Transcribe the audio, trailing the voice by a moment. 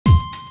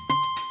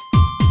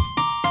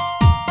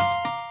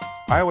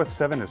iOS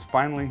 7 is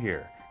finally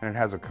here, and it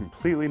has a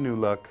completely new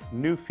look,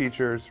 new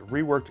features,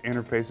 reworked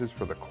interfaces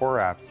for the core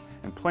apps,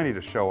 and plenty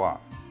to show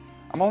off.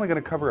 I'm only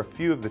going to cover a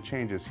few of the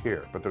changes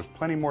here, but there's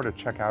plenty more to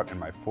check out in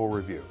my full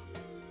review.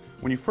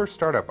 When you first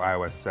start up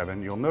iOS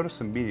 7, you'll notice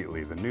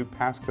immediately the new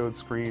passcode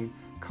screen,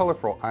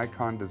 colorful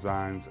icon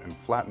designs, and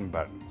flattened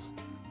buttons.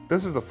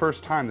 This is the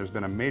first time there's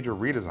been a major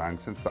redesign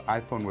since the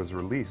iPhone was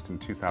released in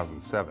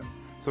 2007,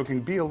 so it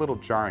can be a little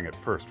jarring at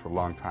first for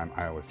longtime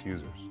iOS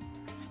users.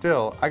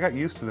 Still, I got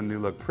used to the new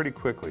look pretty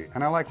quickly,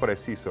 and I like what I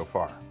see so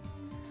far.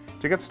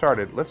 To get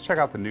started, let's check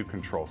out the new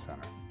Control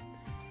Center.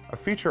 A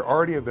feature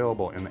already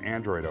available in the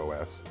Android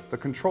OS, the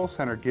Control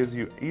Center gives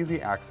you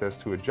easy access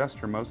to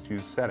adjust your most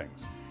used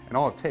settings, and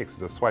all it takes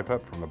is a swipe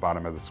up from the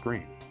bottom of the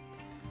screen.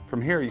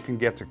 From here you can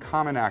get to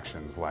common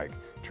actions like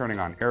turning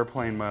on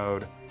airplane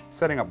mode,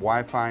 setting up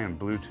Wi-Fi and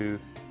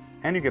Bluetooth,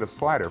 and you get a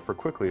slider for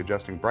quickly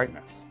adjusting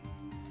brightness.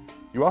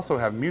 You also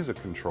have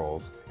music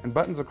controls and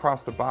buttons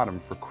across the bottom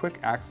for quick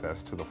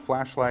access to the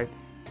flashlight,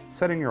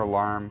 setting your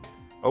alarm,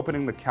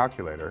 opening the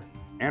calculator,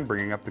 and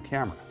bringing up the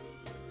camera.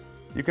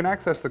 You can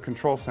access the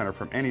Control Center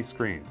from any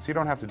screen, so you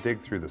don't have to dig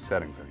through the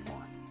settings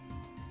anymore.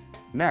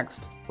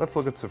 Next, let's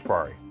look at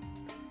Safari.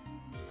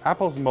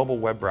 Apple's mobile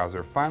web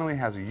browser finally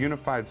has a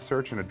unified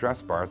search and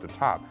address bar at the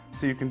top,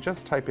 so you can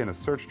just type in a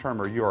search term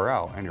or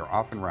URL and you're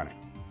off and running.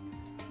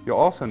 You'll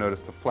also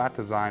notice the flat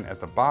design at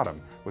the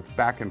bottom with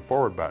back and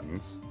forward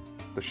buttons,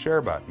 the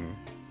share button,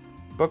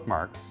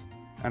 bookmarks,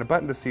 and a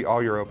button to see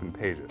all your open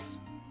pages.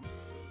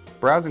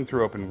 Browsing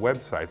through open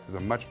websites is a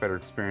much better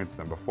experience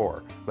than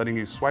before, letting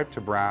you swipe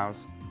to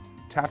browse,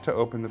 tap to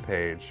open the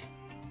page,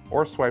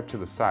 or swipe to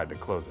the side to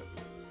close it.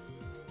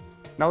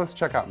 Now let's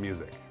check out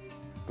music.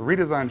 The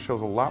redesign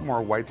shows a lot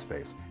more white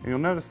space, and you'll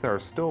notice there are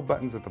still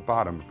buttons at the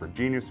bottom for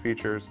Genius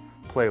features,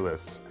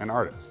 playlists, and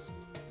artists.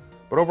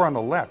 But over on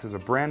the left is a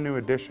brand new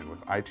addition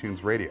with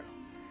iTunes Radio.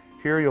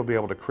 Here you'll be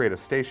able to create a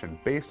station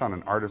based on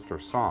an artist or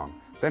song,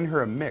 then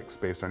hear a mix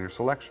based on your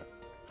selection.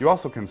 You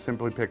also can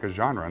simply pick a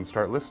genre and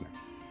start listening.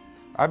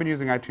 I've been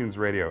using iTunes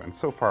Radio and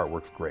so far it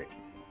works great.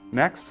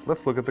 Next,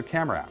 let's look at the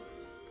camera app.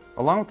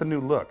 Along with the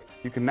new look,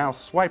 you can now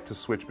swipe to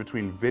switch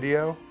between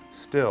video,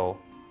 still,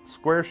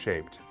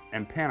 square-shaped,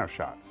 and pano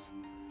shots.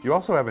 You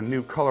also have a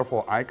new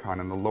colorful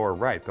icon in the lower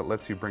right that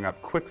lets you bring up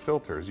quick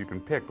filters you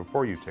can pick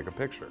before you take a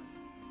picture.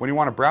 When you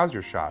want to browse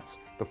your shots,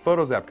 the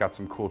Photos app got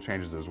some cool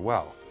changes as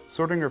well,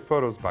 sorting your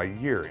photos by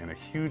year in a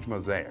huge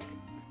mosaic.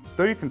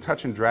 Though you can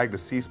touch and drag to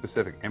see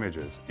specific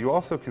images, you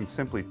also can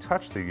simply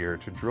touch the year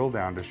to drill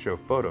down to show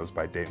photos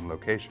by date and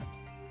location.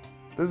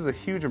 This is a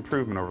huge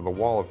improvement over the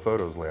wall of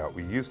photos layout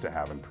we used to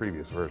have in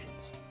previous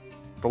versions.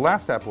 The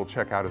last app we'll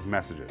check out is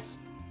Messages.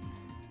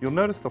 You'll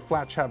notice the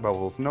flat chat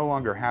bubbles no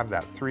longer have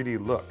that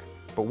 3D look,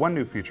 but one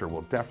new feature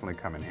will definitely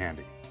come in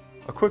handy.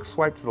 A quick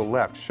swipe to the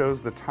left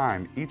shows the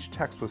time each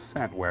text was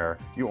sent, where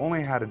you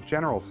only had a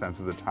general sense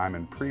of the time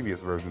in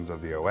previous versions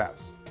of the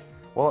OS.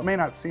 While it may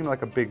not seem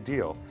like a big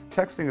deal,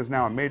 texting is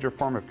now a major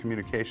form of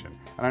communication,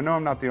 and I know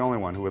I'm not the only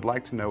one who would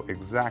like to know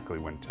exactly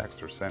when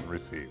texts are sent and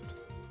received.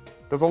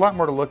 There's a lot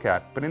more to look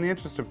at, but in the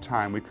interest of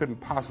time, we couldn't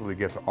possibly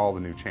get to all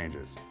the new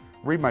changes.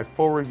 Read my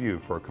full review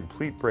for a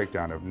complete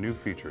breakdown of new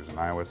features in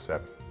iOS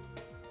 7.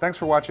 Thanks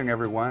for watching,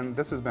 everyone.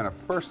 This has been a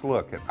first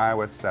look at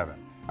iOS 7.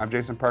 I'm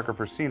Jason Parker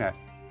for CNET.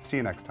 See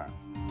you next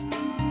time.